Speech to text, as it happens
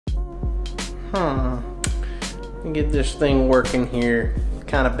Get this thing working here.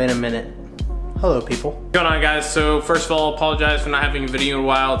 Kind of been a minute. Hello, people. What's going on, guys? So first of all, apologize for not having a video in a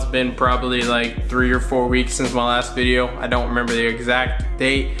while. It's been probably like 3 or 4 weeks since my last video. I don't remember the exact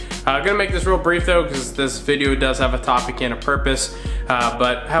date. I'm gonna make this real brief though, because this video does have a topic and a purpose,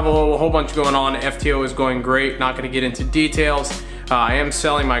 but have a whole bunch going on. FTO is going great. Not gonna get into details. I am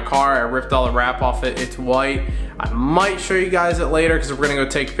selling my car. I ripped all the wrap off it. It's white. I might show you guys it later because we're gonna go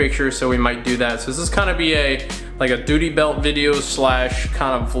take pictures, so we might do that. So this is kind of be a duty belt video slash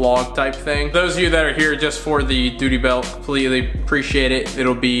kind of vlog type thing. Those of you that are here just for the duty belt, completely appreciate it.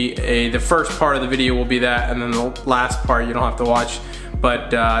 It'll be the first part of the video will be that, and then the last part you don't have to watch.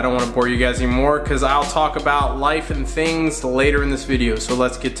 But I don't want to bore you guys anymore because I'll talk about life and things later in this video. So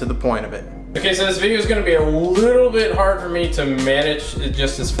let's get to the point of it. Okay, so this video is going to be a little bit hard for me to manage,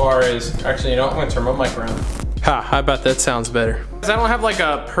 just as far as, actually, you know what, I'm going to turn my mic around. Ha, how about that sounds better. I don't have like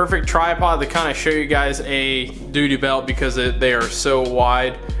a perfect tripod to kind of show you guys a duty belt because they are so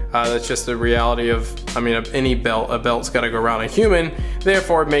wide. That's just the reality of, I mean, of any belt. A belt's got to go around a human,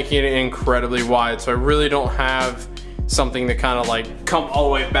 therefore making it incredibly wide. So I really don't have something to kind of like come all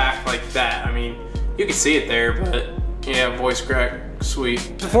the way back like that. I mean, you can see it there, but yeah, voice crack,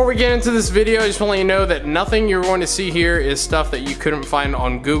 sweet. Before we get into this video, I just want to let you know that nothing you're going to see here is stuff that you couldn't find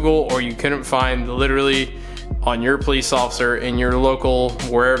on Google, or you couldn't find literally on your police officer in your local,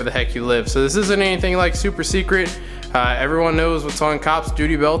 wherever the heck you live. So this isn't anything like super secret. Everyone knows what's on cops'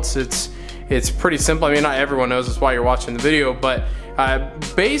 duty belts. It's pretty simple. I mean, not everyone knows, that's why you're watching the video, but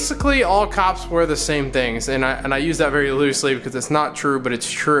basically all cops wear the same things, and I use that very loosely because it's not true, but it's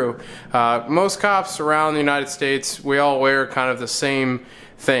true. Most cops around the United States, we all wear kind of the same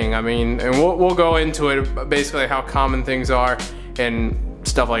thing. I mean, and we'll go into it, basically how common things are and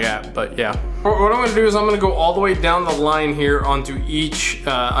stuff like that, but yeah. What I'm gonna do is I'm gonna go all the way down the line here onto each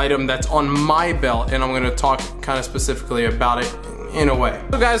item that's on my belt, and I'm gonna talk kind of specifically about it in a way.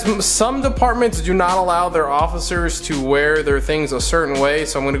 So guys, some departments do not allow their officers to wear their things a certain way,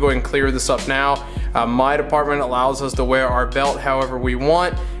 so I'm gonna go ahead and clear this up now. My department allows us to wear our belt however we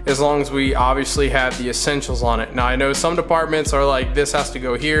want, as long as we obviously have the essentials on it. Now I know some departments are like, this has to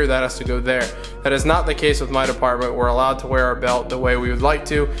go here, that has to go there. That is not the case with my department. We're allowed to wear our belt the way we would like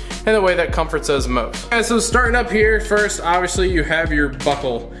to, and the way that comforts us most. And so starting up here, first, obviously you have your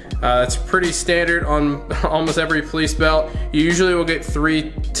buckle. It's pretty standard on almost every police belt. You usually will get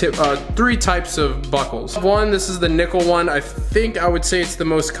three types of buckles. One, this is the nickel one. I think I would say it's the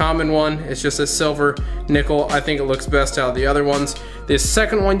most common one. It's just a silver nickel. I think it looks best out of the other ones. The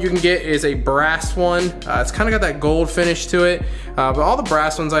second one you can get is a brass one. It's kind of got that gold finish to it, but all the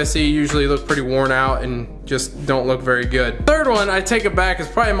brass ones I see usually look pretty worn out and just don't look very good. Third one, I take it back, is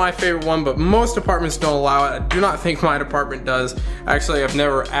probably my favorite one, but most departments don't allow it. I do not think my department does. Actually, I've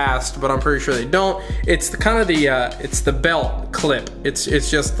never asked, but I'm pretty sure they don't. It's the kind of it's the belt clip. It's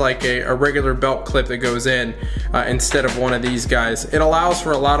just like a regular belt clip that goes in instead of one of these guys. It allows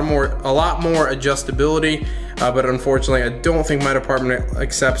for a lot more adjustability, but unfortunately, I don't think my department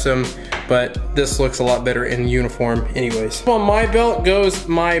accepts them. But this looks a lot better in uniform anyways. On my belt goes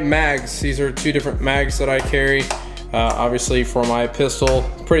my mags. These are 2 different mags that I carry. Obviously for my pistol,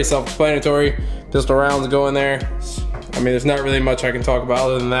 pretty self-explanatory. Pistol rounds go in there. I mean, there's not really much I can talk about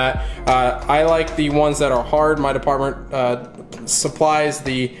other than that. I like the ones that are hard. My department supplies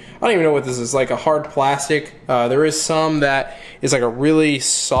the, I don't even know what this is, like a hard plastic. There is some that is like a really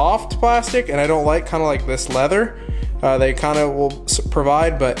soft plastic, and I don't like kind of like this leather. They kind of will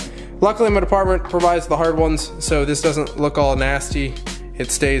provide, but luckily my department provides the hard ones, so this doesn't look all nasty.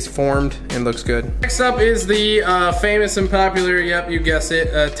 It stays formed and looks good. Next up is the famous and popular, yep, you guessed it,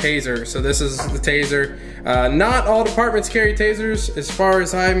 taser. So this is the taser. Not all departments carry tasers as far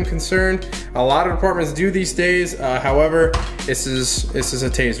as I'm concerned. A lot of departments do these days. However, this is a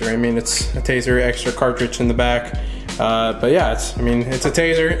taser. I mean, it's a taser, extra cartridge in the back. But yeah, it's a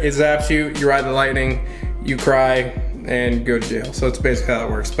taser. It zaps you, you ride the lightning, you cry, and go to jail. So it's basically how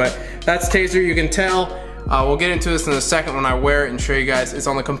it works. But that's taser, you can tell. We'll get into this in a second when I wear it and show you guys. It's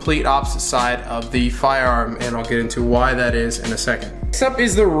on the complete opposite side of the firearm, and I'll get into why that is in a second. Next up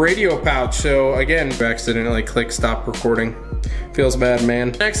is the radio pouch. So again, I accidentally click stop recording. Feels bad,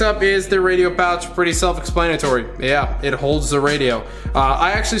 man. Next up is the radio pouch. Pretty self-explanatory. Yeah, it holds the radio.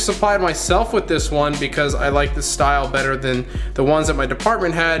 I actually supplied myself with this one because I like the style better than the ones that my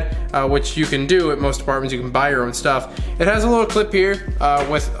department had, which you can do at most departments. You can buy your own stuff. It has a little clip here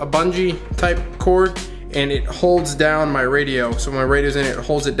with a bungee type cord, and it holds down my radio. So when my radio's in it, it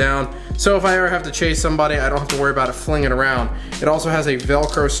holds it down. So if I ever have to chase somebody, I don't have to worry about it flinging around. It also has a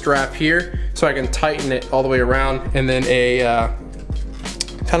Velcro strap here, so I can tighten it all the way around, and then a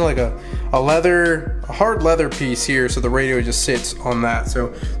kind of like a hard leather piece here, so the radio just sits on that. So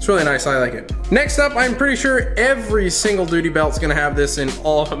it's really nice, I like it. Next up, I'm pretty sure every single duty belt's gonna have this in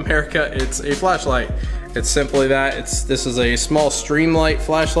all of America. It's a flashlight. It's simply that. This is a small Streamlight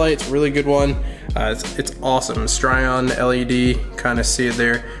flashlight. It's a really good one. It's awesome. Stryon LED, kind of see it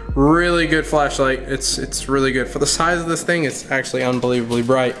there. Really good flashlight. It's really good. For the size of this thing, it's actually unbelievably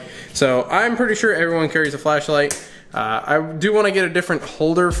bright. So I'm pretty sure everyone carries a flashlight. I do want to get a different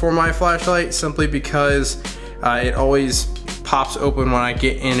holder for my flashlight, simply because it always pops open when I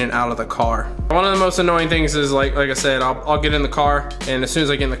get in and out of the car. One of the most annoying things is, like I said, I'll get in the car, and as soon as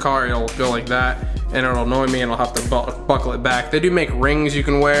I get in the car, it'll go like that, and it'll annoy me, and I'll have to buckle it back. They do make rings you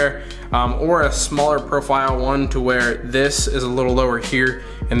can wear, or a smaller profile one to where this is a little lower here,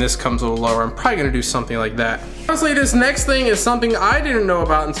 and this comes a little lower. I'm probably gonna do something like that. Honestly, this next thing is something I didn't know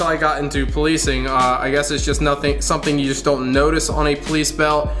about until I got into policing. I guess it's just something you just don't notice on a police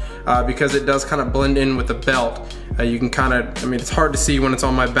belt, because it does kind of blend in with the belt. You can kind of, I mean, it's hard to see when it's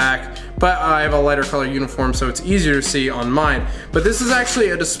on my back, but I have a lighter color uniform, so it's easier to see on mine. But this is actually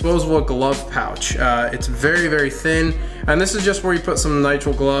a disposable glove pouch. It's very, very thin, and this is just where you put some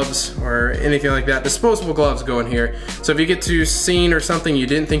nitrile gloves or anything like that. Disposable gloves go in here. So if you get to scene or something, you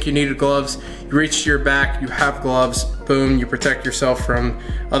didn't think you needed gloves, you reach to your back, you have gloves, boom, you protect yourself from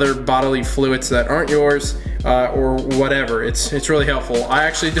other bodily fluids that aren't yours, or whatever. It's really helpful. I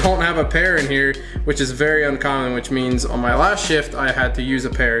actually don't have a pair in here, which is very uncommon, which means on my last shift I had to use a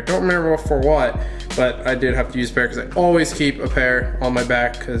pair. Don't remember for what, but I did have to use a pair because I always keep a pair on my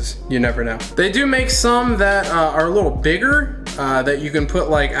back because you never know. They do make some that are a little bigger, that you can put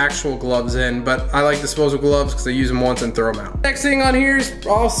like actual gloves in, but I like disposable gloves because I use them once and throw them out. Next thing on here is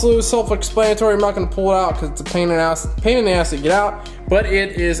also self-explanatory. I'm not going to pull it out because it's a pain in the ass to get out, but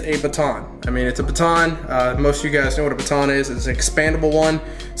it is a baton. I mean, it's a baton. Most of you guys know what a baton is. It's an expandable one.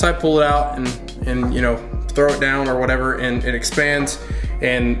 So I pull it out and you know, throw it down or whatever, and it expands,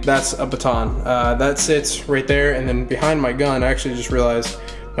 and that's a baton. That sits right there, and then behind my gun, I actually just realized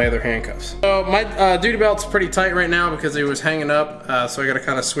my other handcuffs. So my duty belt's pretty tight right now because it was hanging up, so I gotta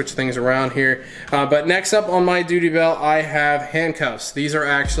kind of switch things around here. But next up on my duty belt, I have handcuffs. These are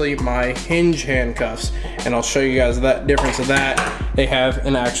actually my hinge handcuffs, and I'll show you guys that difference of that. They have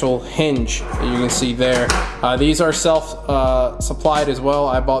an actual hinge that you can see there. These are self-supplied as well.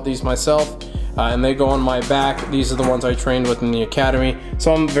 I bought these myself. And they go on my back. These are the ones I trained with in the academy,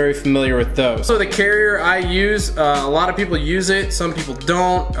 so I'm very familiar with those. So the carrier I use, a lot of people use it, some people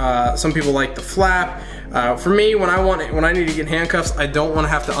don't. Some people like the flap. For me, when I need to get handcuffs, I don't want to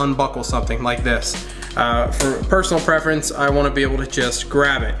have to unbuckle something like this. For personal preference, I want to be able to just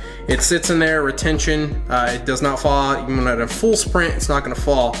grab it. It sits in there, retention, it does not fall out. Even at a full sprint, it's not going to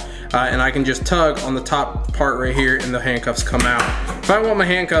fall. And I can just tug on the top part right here and the handcuffs come out. If I want my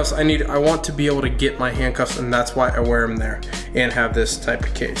handcuffs, I want to be able to get my handcuffs, and that's why I wear them there and have this type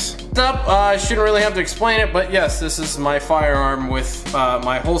of case. Next up, I shouldn't really have to explain it, but yes, this is my firearm with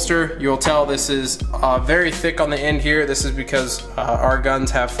my holster. You'll tell this is very thick on the end here. This is because our guns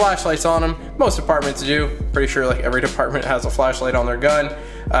have flashlights on them. Most departments do. Pretty sure like every department has a flashlight on their gun.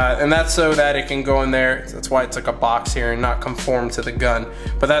 And that's so that it can go in there. That's why it's like a box here and not conform to the gun.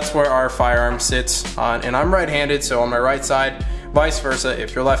 But that's where our firearm sits on, and I'm right-handed, so on my right side, vice versa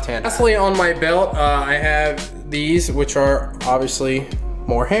if you're left-handed. Lastly, on my belt, I have these, which are obviously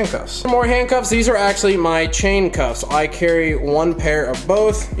more handcuffs. More handcuffs, these are actually my chain cuffs. I carry one pair of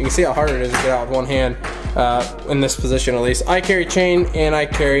both. You can see how hard it is to get out with one hand, in this position at least. I carry chain and I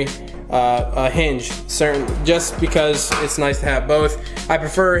carry a hinge, just because it's nice to have both. I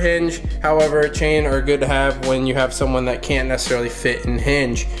prefer a hinge, however chain are good to have when you have someone that can't necessarily fit in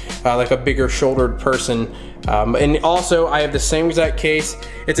hinge, like a bigger shouldered person. And also I have the same exact case.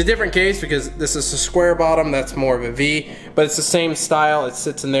 It's a different case because this is a square bottom, that's more of a V, but it's the same style. It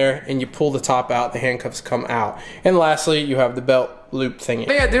sits in there and you pull the top out, the handcuffs come out. And lastly, you have the belt loop thingy.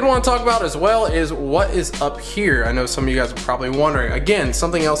 The thing I did want to talk about as well is what is up here. I know some of you guys are probably wondering. Again,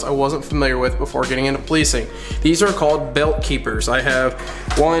 something else I wasn't familiar with before getting into policing. These are called belt keepers. I have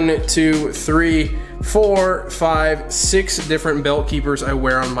 1, 2, 3, 4, 5, 6 different belt keepers I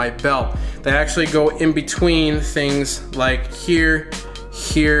wear on my belt. They actually go in between things like here,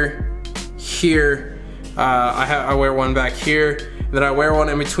 here, here. I wear one back here. Then I wear one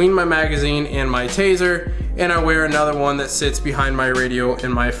in between my magazine and my taser, and I wear another one that sits behind my radio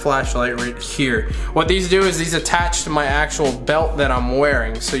and my flashlight right here. What these do is these attach to my actual belt that I'm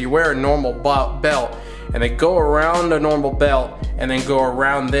wearing. So you wear a normal belt, and they go around a normal belt and then go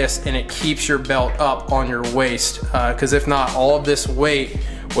around this, and it keeps your belt up on your waist, because if not, all of this weight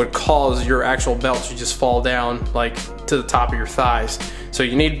would cause your actual belt to just fall down like to the top of your thighs. So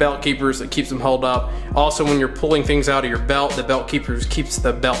you need belt keepers that keeps them held up. Also, when you're pulling things out of your belt, the belt keepers keeps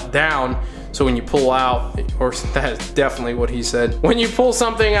the belt down. So when you pull out, or that's definitely what he said. When you pull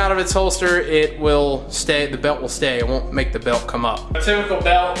something out of its holster, it will stay, the belt will stay. It won't make the belt come up. A typical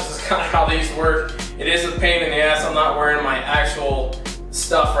belt, this is kind of how these work. It is a pain in the ass. I'm not wearing my actual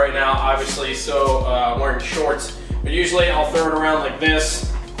stuff right now, obviously, so I'm wearing shorts. But usually I'll throw it around like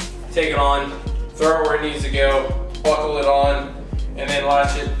this, take it on, throw it where it needs to go, buckle it on, and then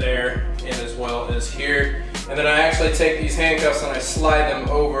latch it there, and as well as here. And then I actually take these handcuffs and I slide them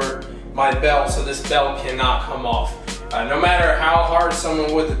over my belt so this belt cannot come off. No matter how hard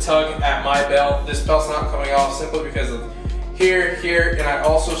someone would to tug at my belt, this belt's not coming off simply because of here, and I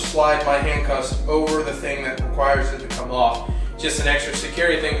also slide my handcuffs over the thing that requires it to come off. Just an extra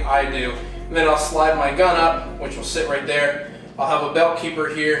security thing I do. And then I'll slide my gun up, which will sit right there. I'll have a belt keeper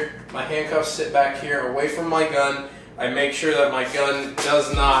here. My handcuffs sit back here away from my gun. I make sure that my gun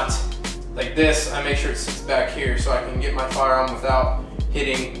does not, like this, I make sure it sits back here so I can get my firearm without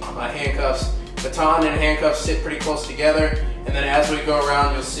hitting my handcuffs. Baton and handcuffs sit pretty close together, and then as we go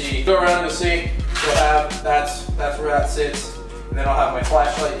around, you'll see, we'll have, that's where that sits, and then I'll have my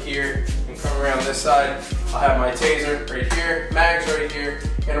flashlight here, and come around this side, I'll have my taser right here, mags right here,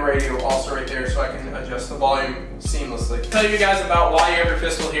 and a radio also right there so I can adjust the volume seamlessly. I'll tell you guys about why you have your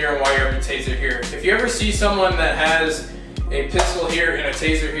pistol here and why you have your taser here. If you ever see someone that has a pistol here and a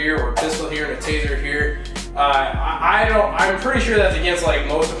taser here, or a pistol here and a taser here, I'm pretty sure that's against like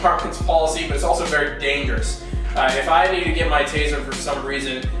most departments' policy, but it's also very dangerous. If I need to get my taser for some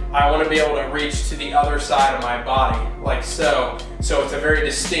reason, I want to be able to reach to the other side of my body, like so. So it's a very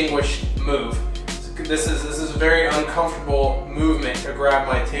distinguished move. This is a very uncomfortable movement to grab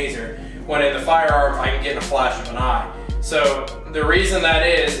my taser, when in the firearm I can get in a flash of an eye. So the reason that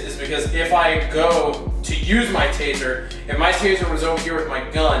is because if I go to use my taser, if my taser was over here with my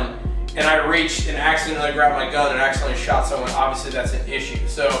gun, and I reached and accidentally grabbed my gun and accidentally shot someone, obviously that's an issue.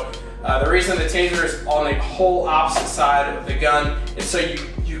 So the reason the taser is on the whole opposite side of the gun is so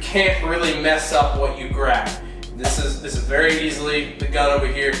you can't really mess up what you grab. This is very easily the gun over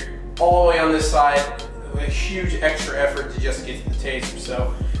here, all the way on this side, a huge extra effort to just get to the taser.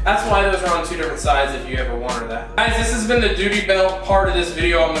 So that's why those are on two different sides if you ever wondered that. Guys, this has been the duty belt part of this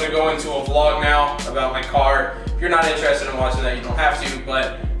video. I'm gonna go into a vlog now about my car. If you're not interested in watching that, you don't have to,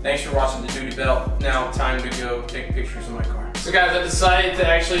 but thanks for watching the duty belt. Now time to go take pictures of my car. So guys, I decided to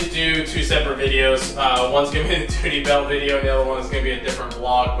actually do two separate videos. One's gonna be the duty belt video, and the other one's gonna be a different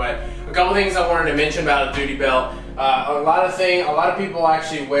vlog. But a couple things I wanted to mention about a duty belt. A lot of people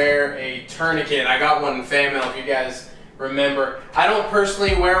actually wear a tourniquet. I got one in FanMail if you guys remember. I don't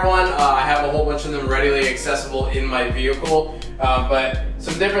personally wear one. I have a whole bunch of them readily accessible in my vehicle. But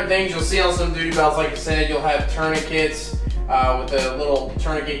some different things you'll see on some duty belts, like I said, you'll have tourniquets with a little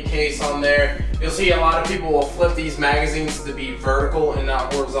tourniquet case on there. You'll see a lot of people will flip these magazines to be vertical and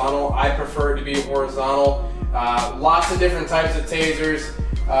not horizontal. I prefer it to be horizontal. Lots of different types of tasers.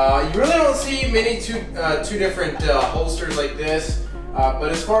 You really don't see many two different holsters like this.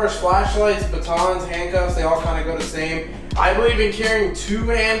 But as far as flashlights, batons, handcuffs, they all kind of go the same. I believe in carrying two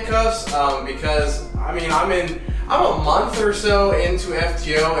handcuffs because I mean I'm a month or so into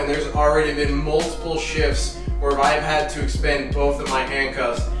FTO, and there's already been multiple shifts where I've had to expend both of my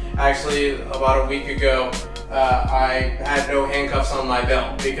handcuffs. Actually, about a week ago, I had no handcuffs on my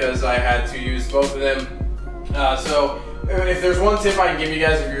belt because I had to use both of them. So if there's one tip I can give you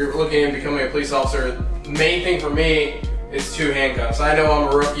guys if you're looking at becoming a police officer, the main thing for me is two handcuffs. I know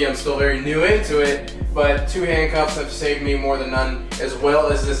I'm a rookie, I'm still very new into it, but two handcuffs have saved me more than none, as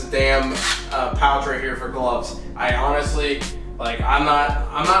well as this damn pouch right here for gloves. I honestly, like, I'm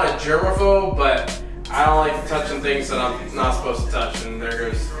not a germaphobe, but I don't like touching things that I'm not supposed to touch, and there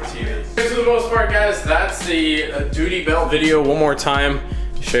goes the TV. For the most part, guys, that's the duty belt video. One more time,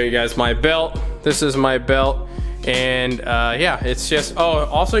 show you guys my belt. This is my belt. And yeah, it's just, oh,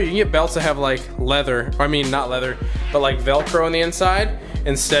 also you can get belts that have like leather, or I mean not leather, but like Velcro on the inside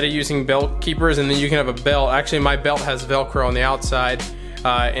instead of using belt keepers, and then you can have a belt. Actually, my belt has Velcro on the outside.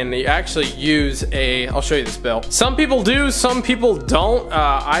 And they actually use I'll show you this belt. Some people do, some people don't.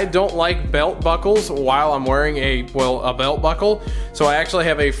 I don't like belt buckles while I'm wearing a belt buckle. So I actually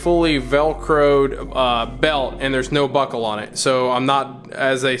have a fully Velcroed belt, and there's no buckle on it. So I'm not,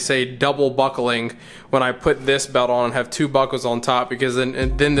 as they say, double buckling when I put this belt on and have two buckles on top, because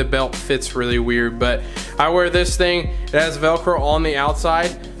then the belt fits really weird. But I wear this thing, it has Velcro on the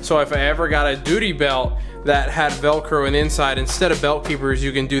outside. So if I ever got a duty belt that had Velcro on the inside, instead of belt keepers,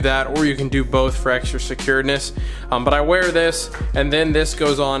 you can do that, or you can do both for extra secureness. But I wear this, and then this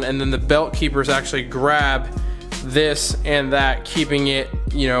goes on, and then the belt keepers actually grab this and that, keeping it,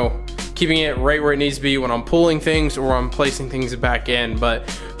 you know, keeping it right where it needs to be when I'm pulling things or I'm placing things back in. But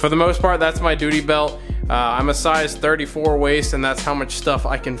for the most part, that's my duty belt. I'm a size 34 waist, and that's how much stuff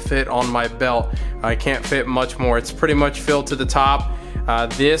I can fit on my belt. I can't fit much more. It's pretty much filled to the top.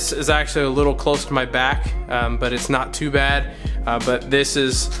 This is actually a little close to my back, but it's not too bad. But this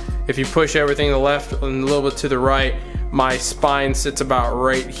is, if you push everything to the left and a little bit to the right, my spine sits about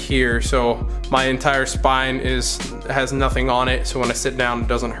right here. So my entire spine has nothing on it. So when I sit down, it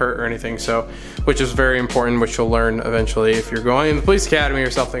doesn't hurt or anything. So, which is very important, which you'll learn eventually if you're going in the police academy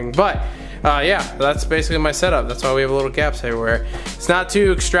or something. But yeah, that's basically my setup. That's why we have little gaps everywhere. It's not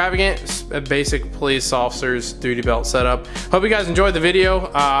too extravagant. It's a basic police officer's duty belt setup. Hope you guys enjoyed the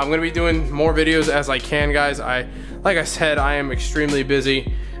video. I'm gonna be doing more videos as I can, guys. Like I said, I am extremely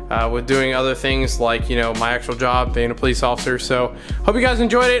busy with doing other things like, you know, my actual job, being a police officer. So hope you guys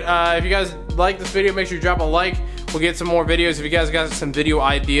enjoyed it. If you guys like this video, make sure you drop a like. We'll get some more videos. If you guys got some video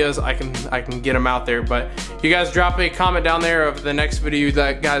ideas, I can get them out there. But you guys drop a comment down there of the next video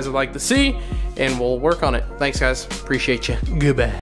that guys would like to see, and we'll work on it. Thanks, guys. Appreciate you. Goodbye.